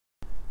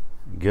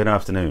Good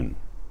afternoon.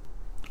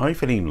 Are you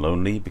feeling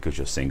lonely because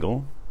you're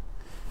single?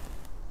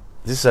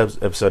 This is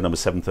episode number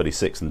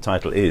 736, and the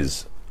title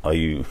is, Are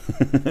you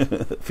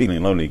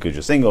feeling lonely because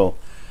you're single?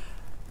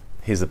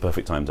 Here's the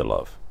perfect time to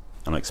love.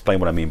 And I'll explain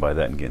what I mean by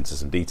that and get into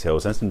some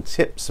details and some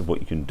tips of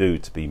what you can do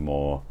to be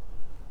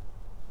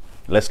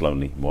less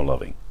lonely, more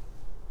loving.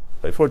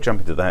 But before I jump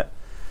into that,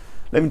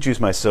 let me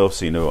introduce myself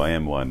so you know who I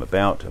am, what I'm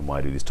about, and why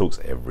I do these talks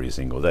every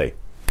single day.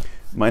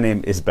 My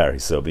name is Barry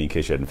Selby, in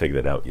case you hadn't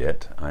figured that out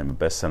yet. I'm a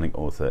best-selling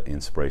author,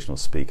 inspirational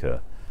speaker,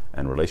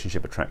 and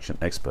relationship attraction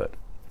expert.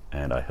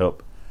 And I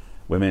help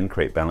women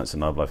create balance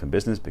in love, life, and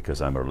business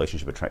because I'm a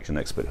relationship attraction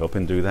expert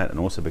helping do that, and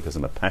also because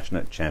I'm a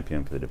passionate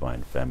champion for the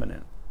divine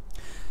feminine.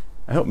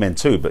 I help men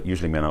too, but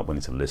usually men aren't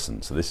willing to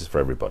listen, so this is for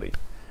everybody.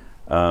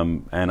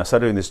 And I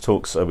started doing these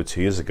talks over 2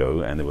 years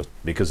ago, and it was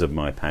because of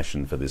my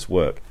passion for this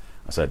work.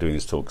 I started doing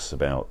these talks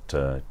about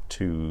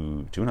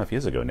two and a half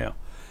years ago now,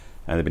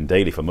 and they've been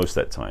daily for most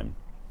of that time.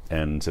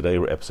 And today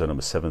we're at episode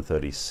number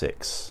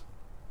 736.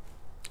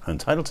 And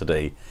the title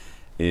today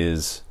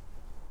is,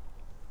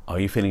 Are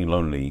you feeling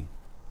lonely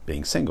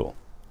being single?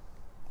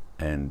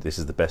 And this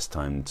is the best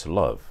time to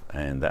love.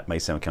 And that may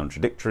sound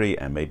contradictory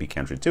and maybe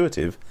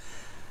counterintuitive,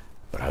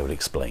 but I will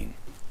explain.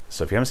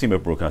 So if you haven't seen my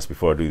broadcast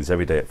before, I do this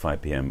every day at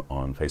 5 p.m.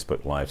 on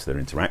Facebook Live, so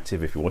they're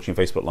interactive. If you're watching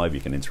Facebook Live,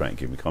 you can interact and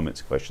give me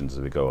comments, questions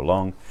as we go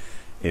along.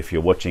 If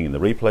you're watching in the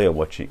replay or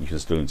watching, you can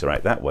still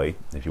interact that way.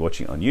 If you're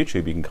watching on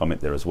YouTube, you can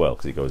comment there as well,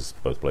 because it goes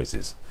both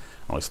places.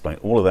 I'll explain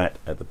all of that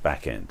at the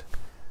back end.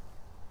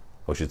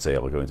 Or I should say,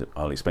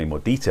 I'll explain more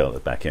detail at the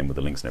back end with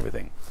the links and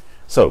everything.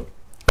 So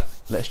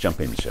let's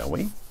jump in, shall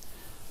we?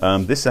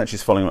 This actually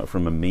is following up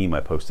from a meme I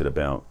posted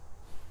about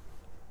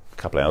a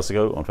couple of hours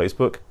ago on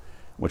Facebook,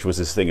 which was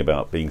this thing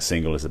about being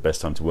single is the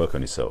best time to work on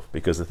yourself.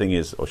 Because the thing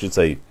is, or I should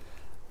say,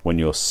 when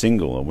you're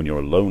single or when you're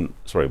alone,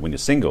 when you're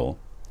single,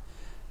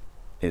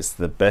 it's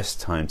the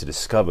best time to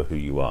discover who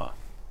you are.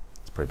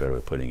 That's probably a better way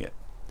of putting it.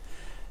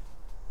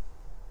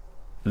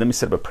 Let me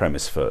set up a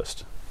premise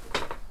first.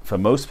 For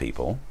most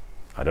people,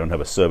 I don't have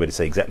a survey to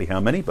say exactly how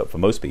many, but for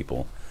most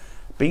people,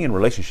 being in a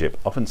relationship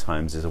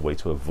oftentimes is a way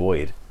to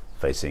avoid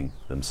facing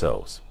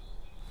themselves.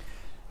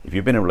 If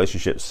you've been in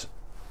relationships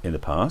in the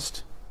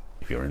past,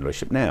 if you're in a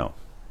relationship now,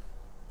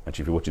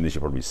 actually if you're watching this,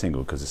 you're probably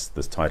single because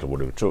this title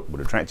would have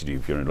attracted you.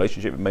 If you're in a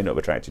relationship, it may not have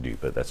attracted you,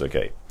 but that's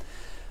okay.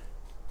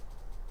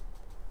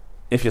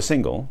 If you're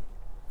single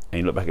and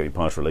you look back at your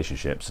past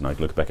relationships, and I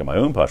look back at my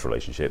own past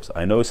relationships,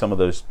 I know some of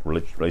those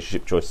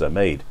relationship choices I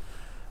made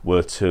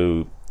were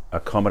to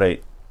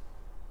accommodate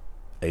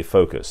a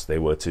focus. They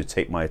were to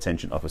take my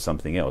attention off of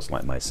something else,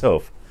 like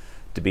myself,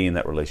 to be in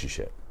that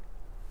relationship.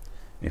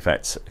 In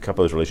fact, a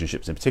couple of those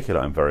relationships in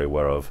particular I'm very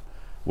aware of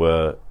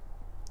were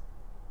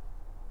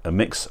a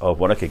mix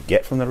of what I could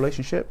get from the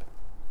relationship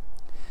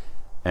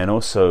and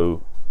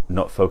also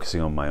not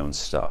focusing on my own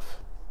stuff.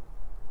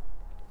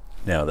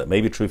 Now, that may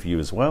be true for you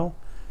as well.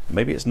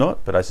 Maybe it's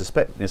not, but I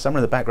suspect somewhere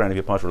in the background of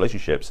your past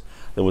relationships,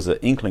 there was an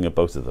inkling of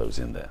both of those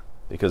in there.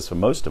 Because for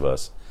most of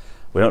us,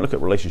 we don't look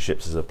at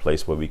relationships as a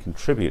place where we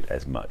contribute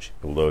as much.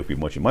 Although if you've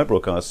been watching my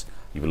broadcasts,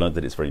 you've learned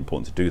that it's very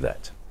important to do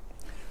that.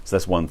 So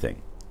that's one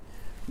thing.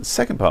 The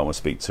second part I want to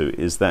speak to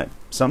is that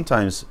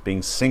sometimes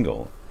being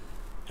single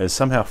is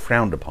somehow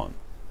frowned upon,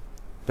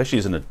 especially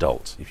as an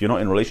adult. If you're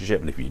not in a relationship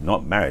and if you're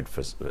not married,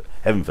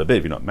 heaven forbid,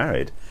 if you're not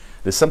married,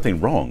 there's something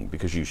wrong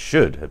because you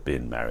should have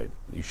been married.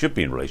 You should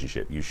be in a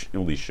relationship.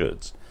 All these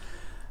shoulds.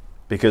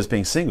 Because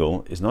being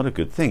single is not a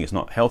good thing. It's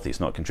not healthy. It's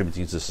not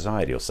contributing to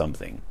society or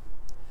something.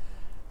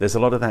 There's a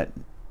lot of that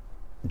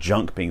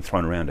junk being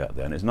thrown around out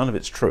there, and none of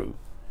it's true.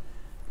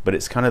 But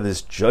it's kind of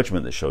this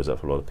judgment that shows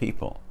up for a lot of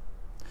people.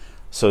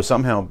 So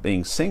somehow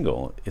being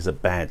single is a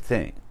bad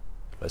thing.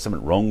 There's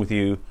something wrong with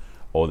you,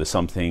 or there's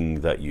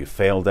something that you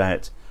failed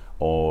at,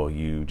 or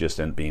you just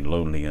end up being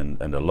lonely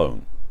and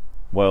alone.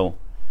 Well,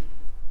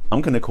 I'm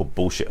going to call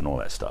bullshit on all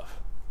that stuff.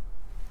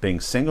 Being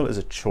single is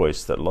a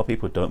choice that a lot of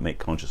people don't make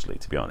consciously,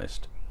 to be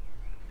honest.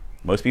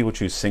 Most people don't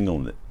choose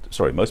singlehood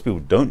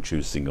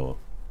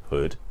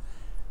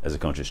as a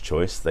conscious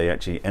choice. They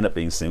actually end up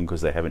being single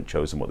because they haven't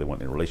chosen what they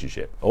want in a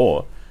relationship,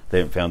 or they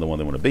haven't found the one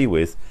they want to be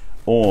with,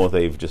 or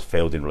they've just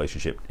failed in a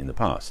relationship in the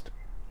past.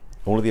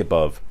 All of the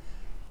above,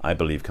 I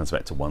believe, comes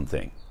back to one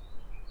thing,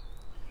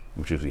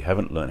 which is we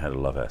haven't learned how to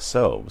love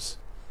ourselves,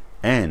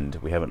 and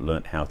we haven't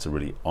learned how to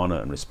really honor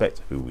and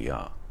respect who we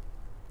are.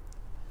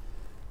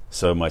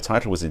 So my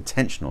title was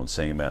intentional in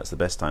saying about it's the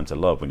best time to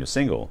love when you're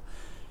single,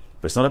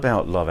 but it's not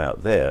about love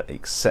out there,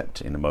 except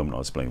in a moment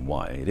I'll explain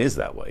why it is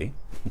that way,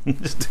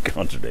 just to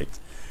contradict.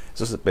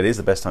 But it is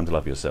the best time to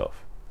love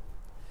yourself.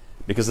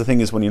 Because the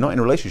thing is, when you're not in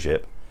a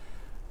relationship,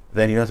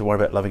 then you don't have to worry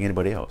about loving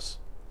anybody else.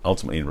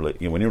 Ultimately, when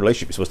you're in a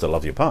relationship, you're supposed to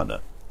love your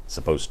partner.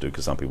 Supposed to,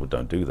 because some people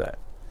don't do that.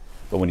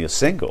 But when you're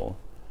single,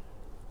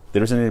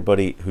 there isn't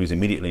anybody who's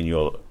immediately in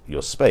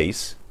your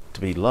space to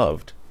be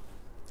loved,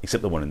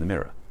 except the one in the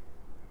mirror.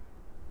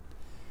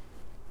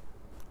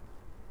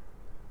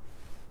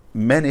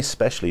 Men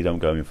especially don't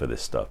go in for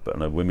this stuff, but I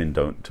know women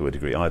don't to a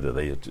degree either.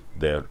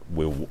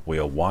 We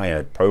are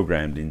wired,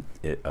 programmed,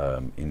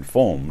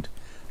 informed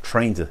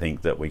trained to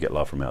think that we get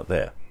love from out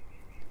there.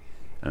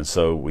 And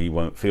so we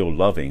won't feel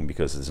loving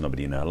because there's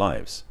nobody in our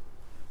lives.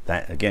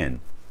 That,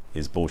 again,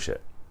 is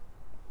bullshit.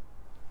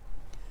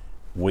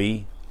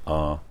 We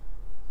are,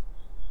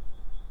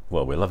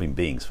 well, we're loving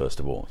beings, first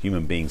of all.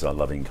 Human beings are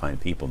loving, kind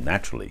people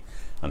naturally,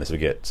 unless we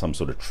get some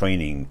sort of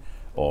training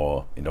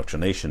or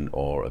indoctrination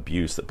or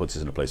abuse that puts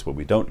us in a place where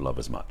we don't love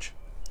as much.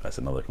 That's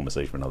another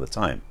conversation for another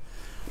time.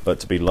 But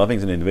to be loving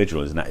as an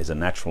individual is a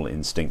natural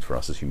instinct for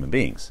us as human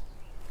beings.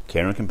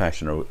 Care and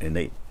compassion are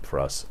innate for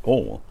us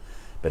all.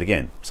 But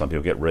again, some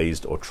people get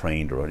raised or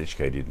trained or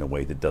educated in a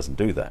way that doesn't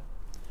do that.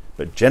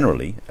 But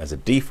generally, as a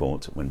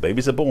default, when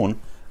babies are born,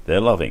 they're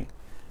loving.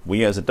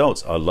 We as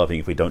adults are loving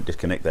if we don't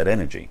disconnect that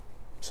energy.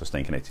 So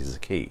staying connected is the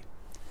key.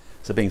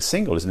 So being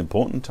single is an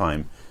important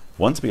time,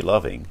 one, to be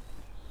loving,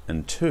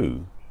 and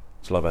two,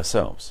 to love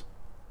ourselves.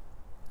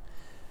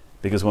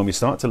 Because when we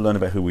start to learn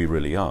about who we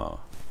really are,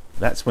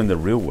 that's when the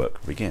real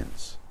work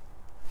begins.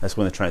 That's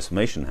when the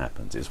transformation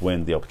happens. It's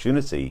when the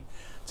opportunity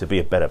to be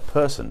a better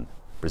person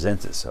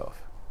presents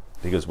itself.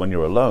 Because when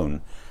you're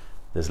alone,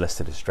 there's less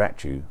to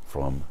distract you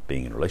from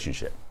being in a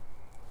relationship.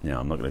 Now,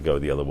 I'm not going to go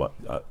the other way.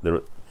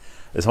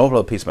 There's a whole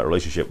other piece about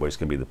relationship where it's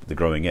going to be the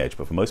growing edge,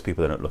 but for most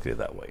people, they don't look at it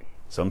that way.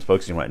 So I'm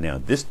focusing right now,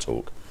 this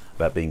talk,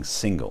 about being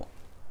single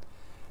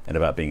and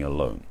about being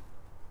alone.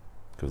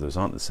 Because those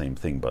aren't the same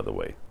thing, by the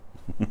way.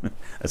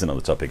 That's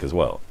another topic as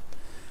well.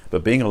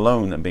 But being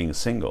alone and being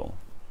single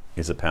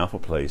is a powerful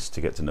place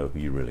to get to know who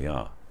you really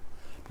are.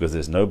 Because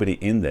there's nobody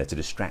in there to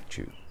distract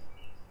you.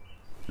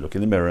 Look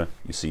in the mirror,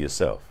 you see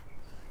yourself.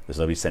 There's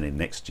nobody standing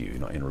next to you, you're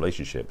not in a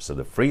relationship. So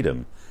the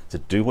freedom to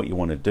do what you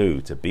want to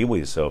do, to be with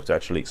yourself, to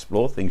actually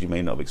explore things you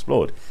may not have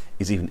explored,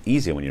 is even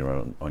easier when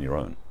you're on your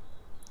own.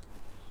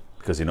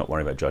 Because you're not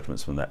worrying about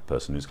judgments from that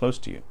person who's close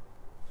to you.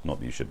 Not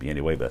that you should be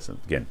anyway, but that's,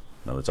 again,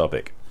 another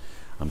topic.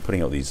 I'm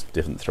putting out these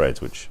different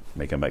threads which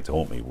may come back to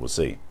haunt me, we'll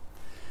see.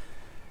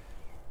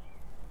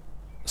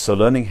 So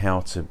learning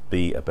how to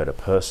be a better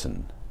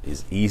person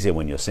is easier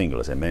when you're single,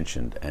 as I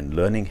mentioned, and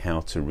learning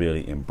how to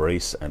really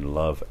embrace and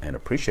love and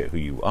appreciate who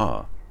you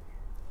are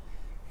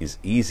is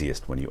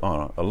easiest when you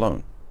are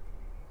alone.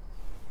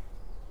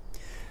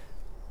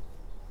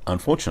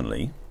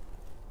 Unfortunately,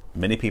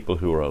 many people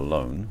who are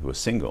alone, who are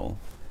single,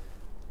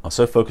 are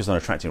so focused on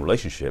attracting a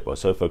relationship or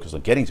so focused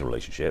on getting to a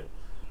relationship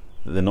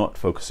that they're not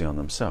focusing on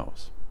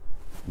themselves.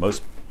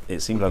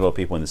 It seems like a lot of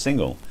people when they're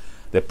single,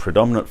 their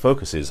predominant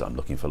focus is, I'm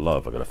looking for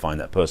love, I've got to find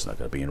that person, I've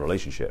got to be in a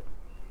relationship.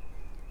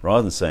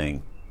 Rather than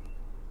saying,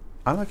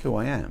 I like who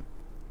I am.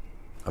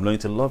 I'm learning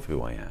to love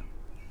who I am.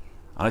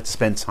 I like to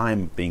spend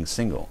time being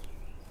single,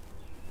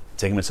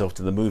 taking myself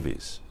to the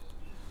movies,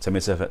 taking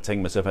myself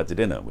out to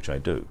dinner, which I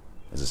do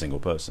as a single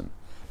person.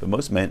 But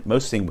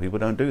most single people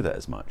don't do that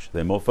as much.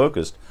 They're more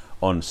focused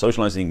on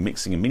socializing,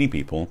 mixing, and meeting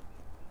people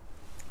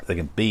they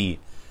can be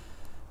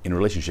in a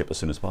relationship as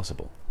soon as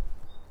possible.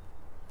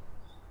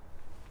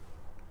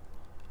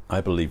 I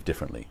believe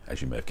differently,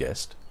 as you may have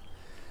guessed,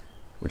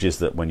 which is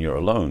that when you're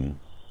alone,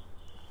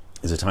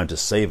 is a time to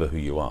savor who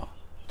you are,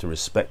 to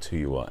respect who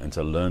you are, and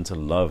to learn to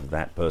love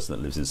that person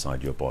that lives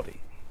inside your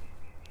body.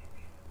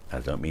 I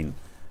don't mean,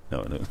 no,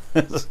 I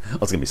was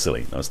going to be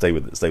silly. I'll stay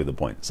with the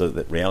point. So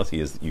the reality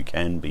is that you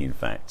can be, in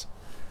fact,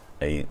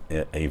 a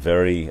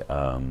very,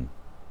 that's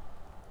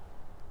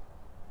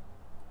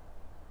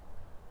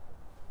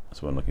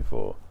what I'm looking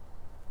for,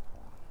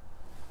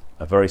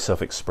 a very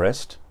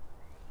self-expressed,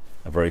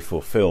 a very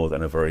fulfilled,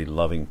 and a very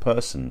loving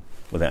person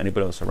without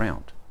anybody else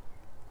around.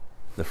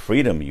 The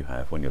freedom you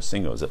have when you're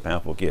single is a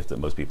powerful gift that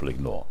most people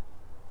ignore.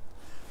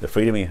 The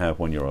freedom you have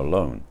when you're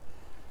alone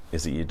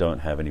is that you don't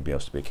have anybody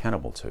else to be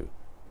accountable to.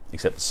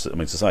 Except, I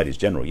mean, society is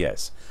general,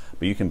 yes,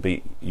 but you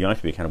have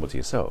to be accountable to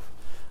yourself.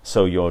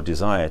 So your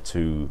desire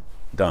to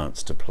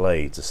dance, to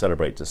play, to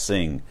celebrate, to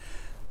sing,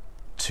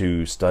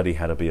 to study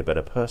how to be a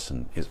better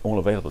person is all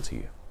available to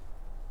you.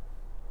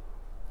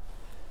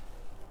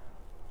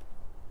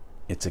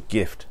 It's a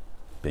gift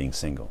being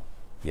single.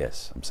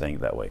 Yes, I'm saying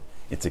it that way.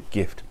 It's a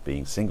gift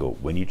being single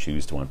when you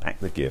choose to unpack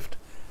the gift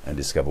and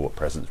discover what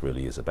presence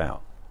really is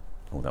about.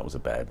 Oh, that was a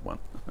bad one.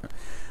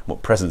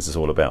 What presence is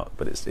all about.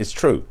 But it's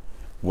true.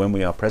 When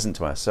we are present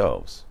to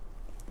ourselves,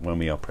 when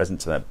we are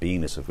present to that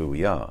beingness of who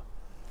we are,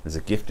 there's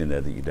a gift in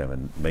there that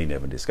you may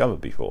never discover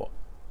before.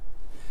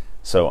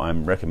 So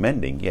I'm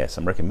recommending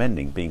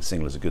being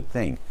single is a good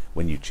thing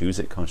when you choose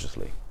it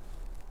consciously.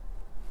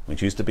 When you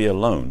choose to be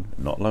alone,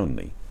 not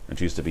lonely, and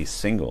choose to be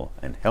single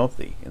and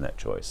healthy in that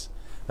choice,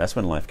 that's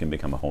when life can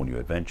become a whole new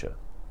adventure.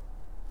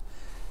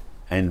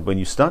 And when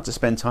you start to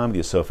spend time with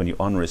yourself and you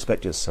honor and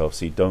respect yourself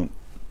so you don't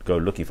go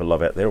looking for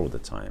love out there all the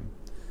time,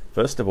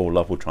 first of all,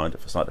 love will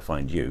start to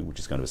find you, which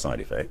is kind of a side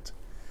effect.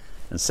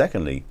 And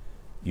secondly,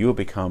 you will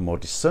become more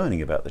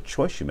discerning about the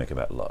choice you make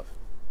about love.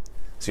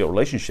 So your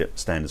relationship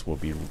standards will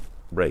be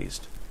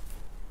raised.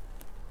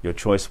 Your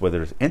choice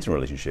whether to enter a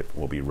relationship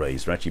will be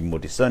raised. You're actually more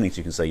discerning so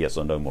you can say yes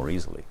or no more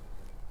easily.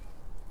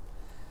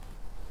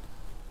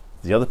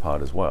 The other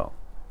part as well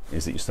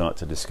is that you start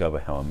to discover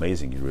how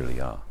amazing you really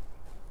are.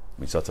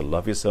 when you start to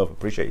love yourself,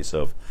 appreciate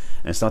yourself,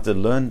 and start to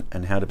learn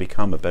and how to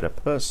become a better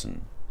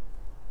person,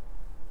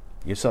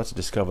 you start to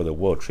discover the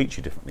world treats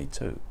you differently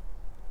too.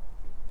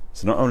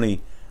 So not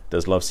only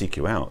does love seek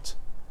you out,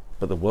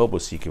 but the world will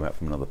seek you out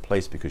from another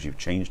place because you've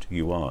changed who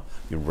you are.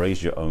 You've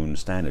raised your own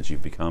standards.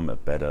 You've become a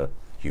better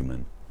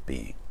human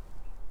being.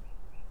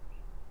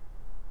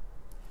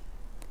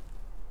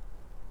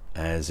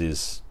 As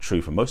is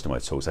true for most of my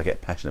talks, I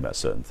get passionate about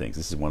certain things.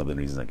 This is one of the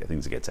reasons I get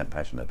things to get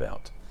passionate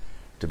about.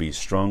 To be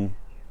strong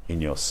in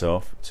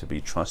yourself, to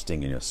be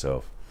trusting in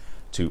yourself,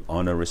 to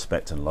honor,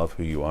 respect, and love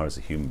who you are as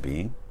a human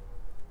being.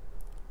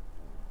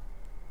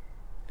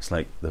 It's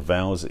like the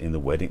vows in the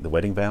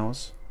wedding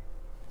vows.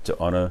 To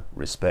honor,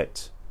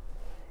 respect.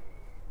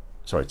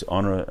 Sorry, to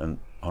honor and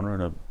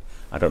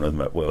I don't know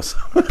the words.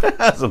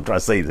 As I'm trying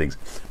to say things,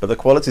 but the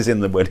qualities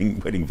in the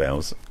wedding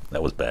vows.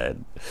 That was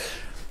bad.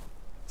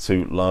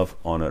 To love,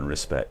 honor, and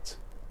respect.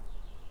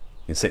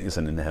 In sickness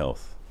and in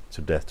health,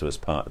 to death to us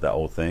part. That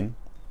whole thing.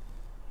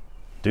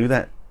 Do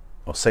that,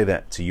 or say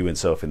that to you and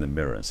self in the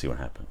mirror, and see what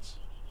happens.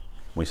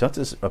 When you start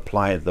to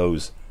apply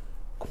those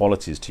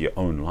qualities to your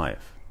own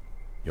life,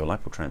 your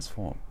life will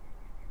transform.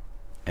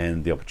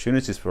 And the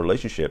opportunities for a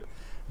relationship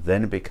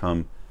then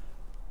become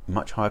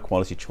much higher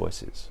quality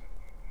choices.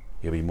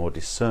 You'll be more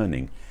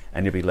discerning,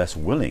 and you'll be less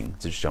willing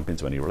to just jump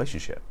into any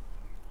relationship.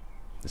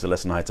 It's a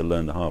lesson I had to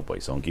learn the hard way,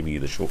 so I'm giving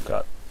you the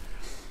shortcut.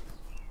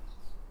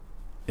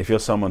 If you're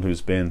someone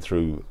who's been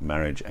through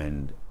marriage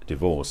and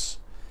divorce,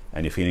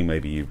 and you're feeling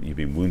maybe you've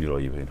been wounded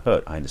or you've been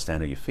hurt, I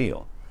understand how you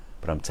feel.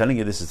 But I'm telling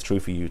you, this is true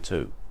for you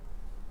too.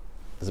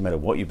 Doesn't matter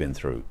what you've been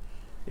through.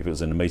 If it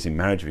was an amazing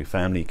marriage with your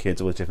family,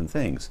 kids, all those different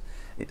things,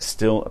 it's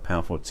still a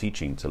powerful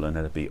teaching to learn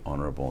how to be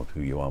honorable of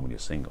who you are when you're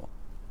single.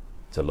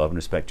 To love and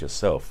respect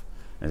yourself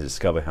and to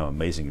discover how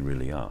amazing you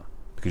really are.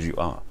 Because you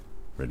are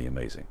really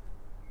amazing.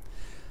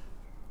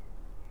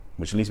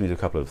 Which leads me to a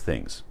couple of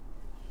things.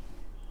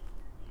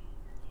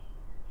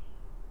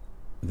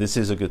 This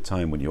is a good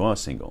time when you are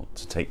single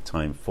to take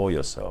time for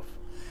yourself,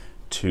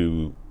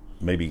 to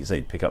maybe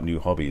say pick up new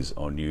hobbies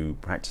or new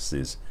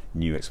practices,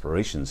 new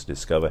explorations to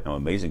discover how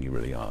amazing you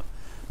really are.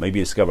 Maybe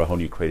discover a whole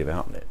new creative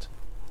outlet.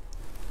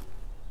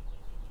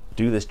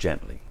 Do this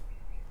gently,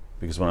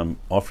 because what I'm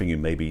offering you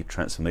may be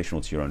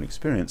transformational to your own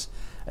experience,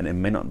 and it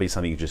may not be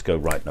something you just go,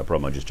 right, no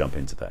problem, I'll just jump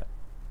into that.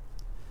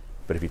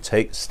 But if you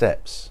take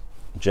steps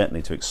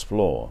gently to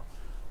explore,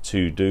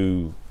 to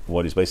do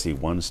what is basically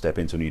one step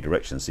into a new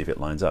direction, see if it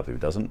lines up. If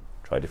it doesn't,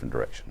 try a different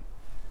direction.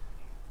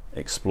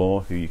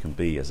 Explore who you can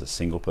be as a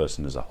single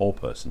person, as a whole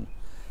person,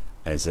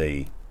 as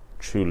a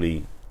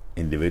truly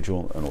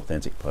individual and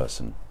authentic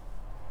person.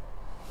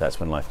 That's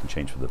when life can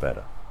change for the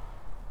better.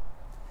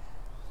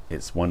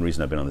 It's one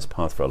reason I've been on this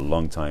path for a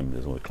long time.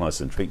 There's all the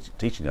classes and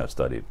teachings I've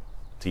studied,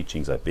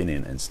 teachings I've been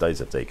in, and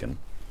studies I've taken,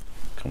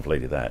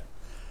 conflated that.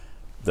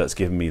 That's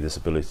given me this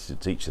ability to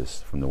teach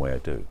this from the way I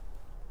do.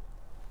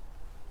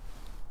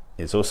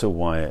 It's also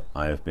why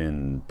I have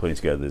been putting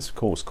together this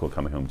course called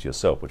Coming Home to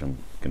Yourself, which I'm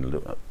going to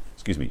look at.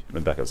 Excuse me, let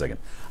me back up a second.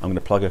 I'm going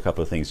to plug a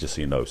couple of things just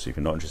so you know. So if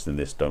you're not interested in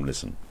this, don't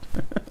listen.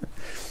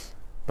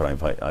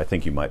 But I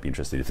think you might be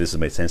interested. If this has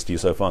made sense to you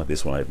so far,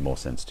 this will make more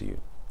sense to you.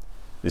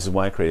 This is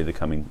why I created the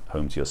Coming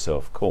Home to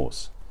Yourself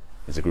course.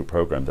 It's a group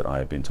program that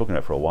I've been talking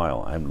about for a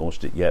while. I haven't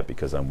launched it yet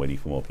because I'm waiting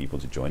for more people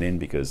to join in,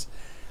 because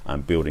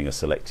I'm building a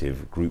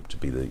selective group to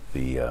be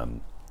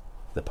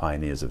the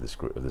pioneers of this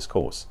group, of this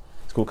course.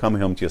 It's called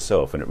Coming Home to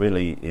Yourself, and it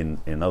really,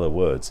 in other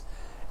words,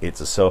 it's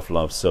a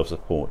self-love,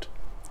 self-support,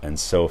 and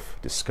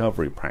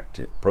self-discovery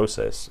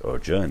process or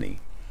journey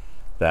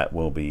that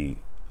will be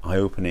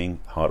eye-opening,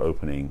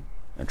 heart-opening,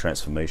 and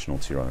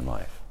transformational to your own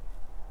life.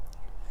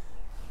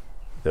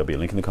 There'll be a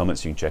link in the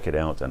comments, you can check it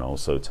out, and I'll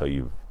also tell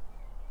you,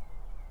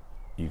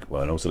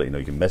 and also let you know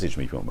you can message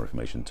me if you want more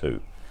information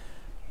too.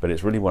 But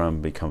it's really what I'm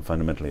become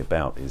fundamentally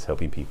about, is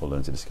helping people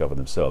learn to discover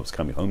themselves,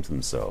 coming home to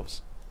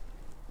themselves.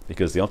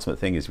 Because the ultimate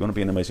thing is, you want to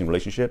be in an amazing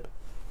relationship,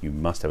 you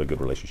must have a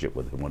good relationship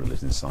with the one who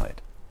lives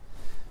inside.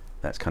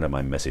 That's kind of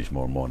my message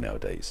more and more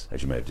nowadays,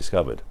 as you may have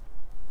discovered.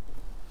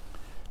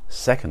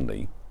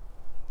 Secondly,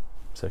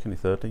 I think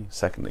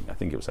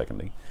it was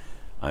secondly,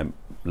 I'm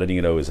letting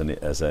you know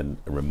as a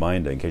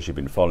reminder, in case you've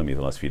been following me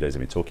the last few days, I've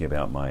been talking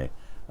about my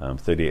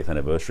 38th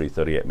anniversary,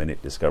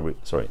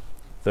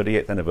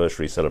 38th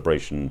anniversary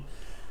celebration,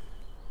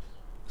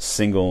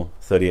 single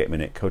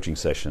 38-minute coaching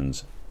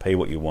sessions, pay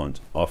what you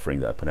want offering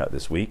that I put out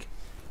this week.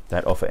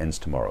 That offer ends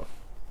tomorrow.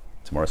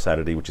 Tomorrow,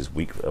 Saturday, which is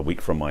a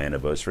week from my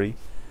anniversary.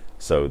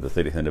 So the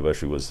 30th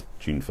anniversary was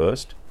June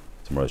 1st.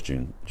 Tomorrow's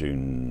June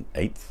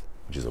 8th,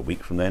 which is a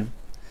week from then.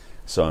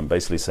 So I'm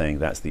basically saying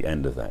that's the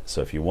end of that.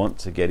 So if you want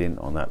to get in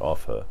on that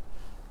offer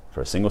for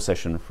a single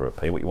session, for a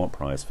pay what you want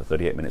price, for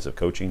 38 minutes of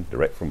coaching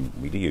direct from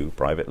me to you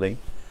privately,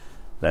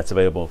 that's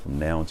available from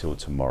now until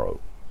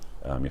tomorrow.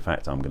 In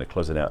fact, I'm going to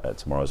close it out at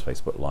tomorrow's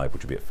Facebook Live,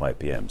 which will be at 5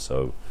 p.m.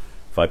 So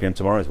 5 p.m.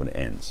 tomorrow is when it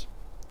ends.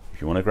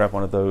 If you want to grab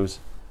one of those,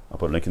 I'll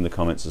put a link in the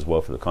comments as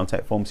well for the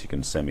contact form, so you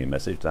can send me a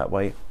message that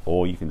way,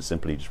 or you can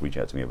simply just reach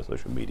out to me over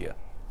social media.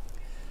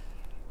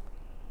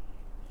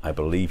 I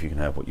believe you can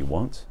have what you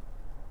want.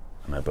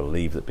 And I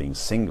believe that being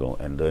single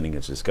and learning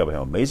to discover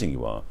how amazing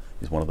you are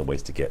is one of the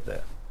ways to get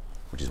there,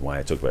 which is why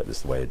I talk about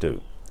this the way I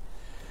do.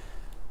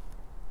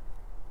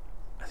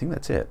 I think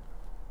that's it.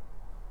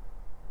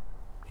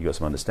 You got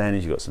some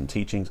understandings, you got some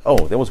teachings.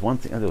 Oh, there was one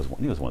thing. There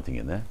was one thing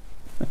in there.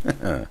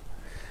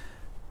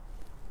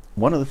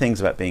 One of the things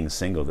about being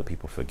single that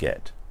people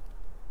forget,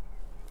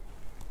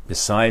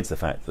 besides the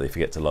fact that they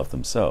forget to love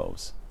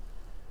themselves,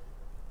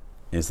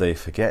 is they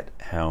forget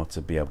how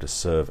to be able to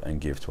serve and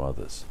give to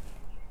others.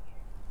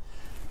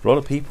 For a lot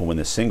of people, when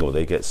they're single,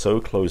 they get so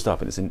closed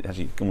up, and it's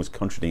actually almost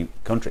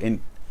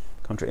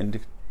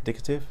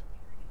counterintuitive.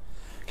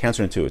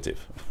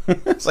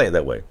 Say it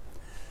that way.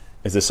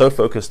 Is they're so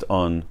focused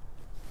on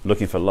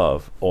looking for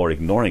love or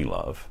ignoring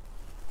love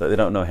that they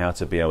don't know how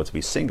to be able to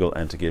be single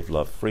and to give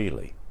love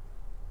freely.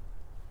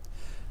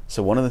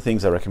 So one of the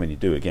things I recommend you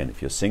do, again,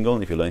 if you're single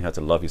and if you're learning how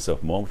to love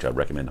yourself more, which I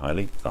recommend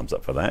highly, thumbs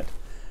up for that,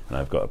 and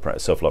I've got a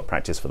self-love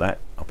practice for that.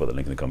 I'll put the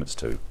link in the comments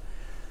too.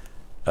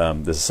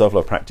 There's a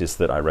self-love practice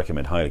that I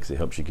recommend highly because it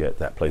helps you get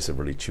that place of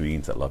really tuning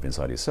into that love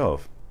inside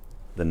yourself.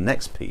 The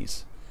next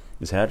piece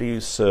is how do you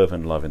serve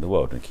and love in the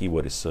world? And the key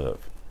word is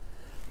serve.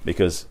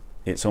 Because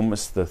it's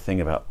almost the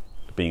thing about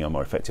being a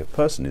more effective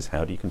person is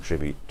how do you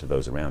contribute to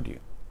those around you?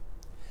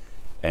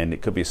 And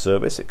it could be a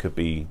service, it could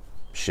be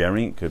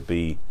sharing, it could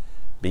be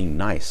being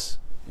nice,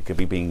 it could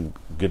be being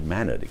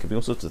good-mannered, it could be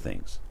all sorts of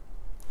things.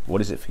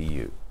 What is it for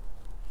you?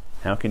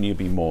 How can you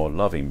be more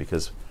loving?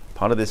 Because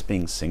part of this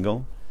being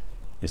single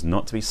is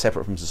not to be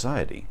separate from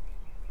society,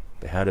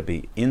 but how to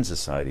be in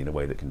society in a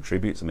way that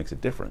contributes and makes a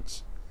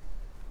difference.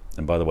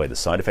 And by the way, the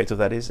side effect of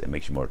that is it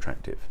makes you more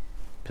attractive.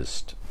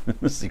 Pissed.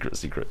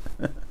 secret.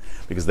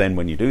 Because then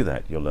when you do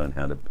that, you'll learn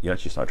how to, you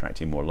actually start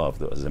attracting more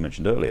love, as I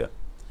mentioned earlier.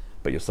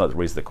 But you'll start to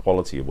raise the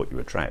quality of what you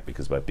attract,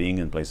 because by being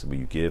in places where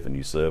you give and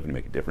you serve and you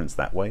make a difference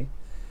that way,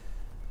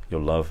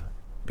 your love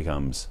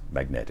becomes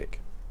magnetic.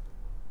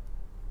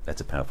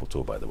 That's a powerful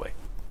tool, by the way.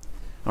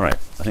 All right,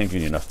 I think I've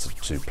given you enough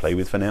to play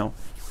with for now.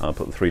 I'll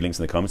put the 3 links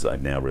in the comments that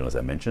I've now realized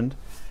I mentioned.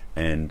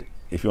 And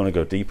if you want to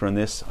go deeper in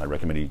this, I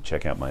recommend you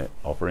check out my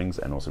offerings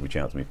and also reach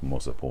out to me for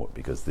more support,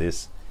 because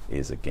this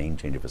is a game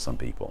changer for some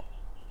people.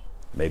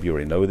 Maybe you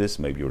already know this,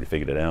 maybe you already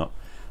figured it out,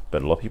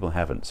 but a lot of people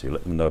haven't, so you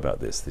let them know about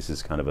this. This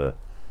is kind of a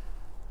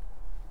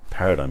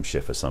paradigm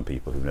shift for some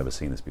people who've never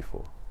seen this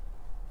before.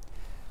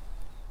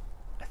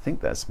 I think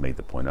that's made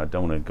the point. I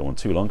don't want to go on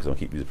too long because I'll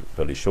keep these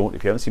fairly short.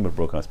 If you haven't seen my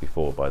broadcast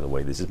before, by the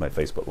way, this is my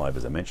Facebook Live,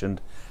 as I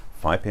mentioned,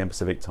 5 p.m.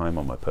 Pacific time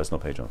on my personal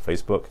page on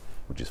Facebook,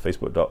 which is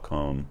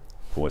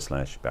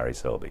facebook.com/Barry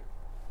Selby.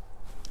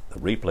 The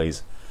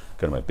replays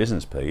go to my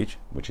business page,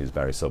 which is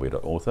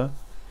barryselby.author,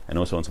 and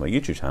also onto my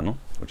YouTube channel,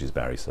 which is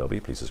Barry Selby.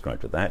 Please subscribe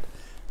to that.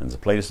 And there's a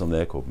playlist on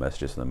there called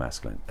Messages from the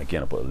Masculine.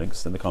 Again, I'll put the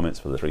links in the comments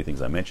for the 3 things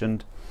I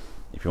mentioned.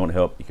 If you want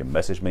help, you can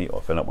message me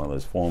or fill out one of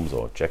those forms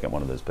or check out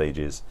one of those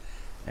pages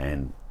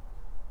and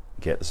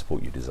get the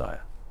support you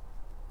desire.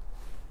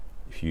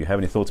 If you have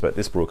any thoughts about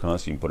this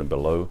broadcast, you can put them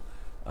below,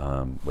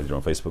 whether you're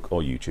on Facebook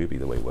or YouTube.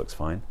 Either way works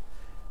fine.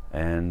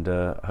 And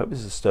I hope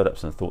this has stirred up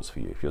some thoughts for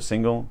you. If you're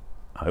single,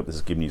 I hope this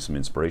has given you some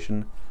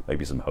inspiration,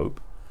 maybe some hope,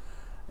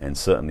 and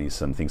certainly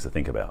some things to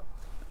think about.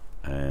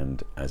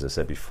 And as I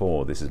said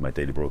before, this is my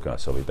daily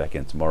broadcast, so I'll be back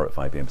in tomorrow at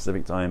 5 p.m.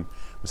 Pacific time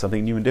with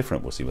something new and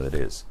different. We'll see what it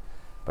is.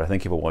 But I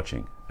thank you for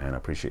watching, and I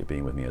appreciate you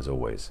being with me as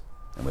always.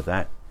 And with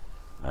that,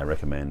 I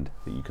recommend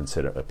that you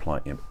consider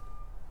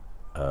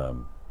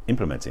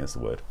implementing, that's the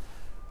word,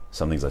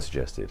 some things I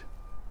suggested.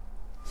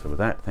 So with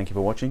that, thank you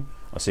for watching.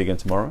 I'll see you again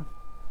tomorrow.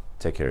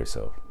 Take care of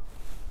yourself.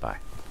 Bye.